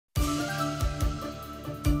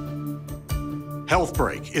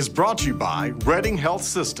HealthBreak is brought to you by Reading Health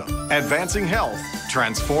System, advancing health,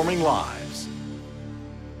 transforming lives.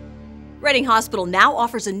 Reading Hospital now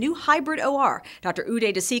offers a new hybrid OR. Dr.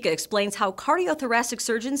 Uday Dasika explains how cardiothoracic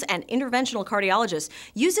surgeons and interventional cardiologists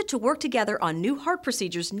use it to work together on new heart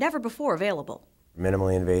procedures never before available.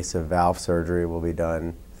 Minimally invasive valve surgery will be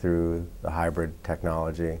done through the hybrid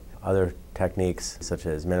technology. Other techniques such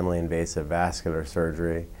as minimally invasive vascular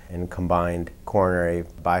surgery and combined coronary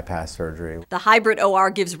bypass surgery. The hybrid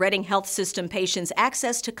OR gives Reading Health System patients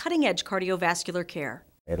access to cutting-edge cardiovascular care.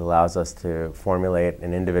 It allows us to formulate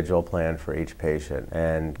an individual plan for each patient,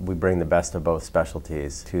 and we bring the best of both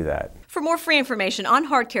specialties to that. For more free information on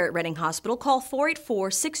heart care at Reading Hospital, call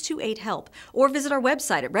 484-628-HELP or visit our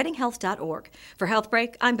website at readinghealth.org. For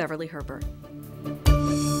HealthBreak, I'm Beverly Herbert.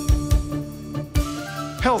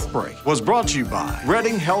 HealthBreak was brought to you by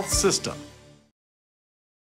Reading Health System.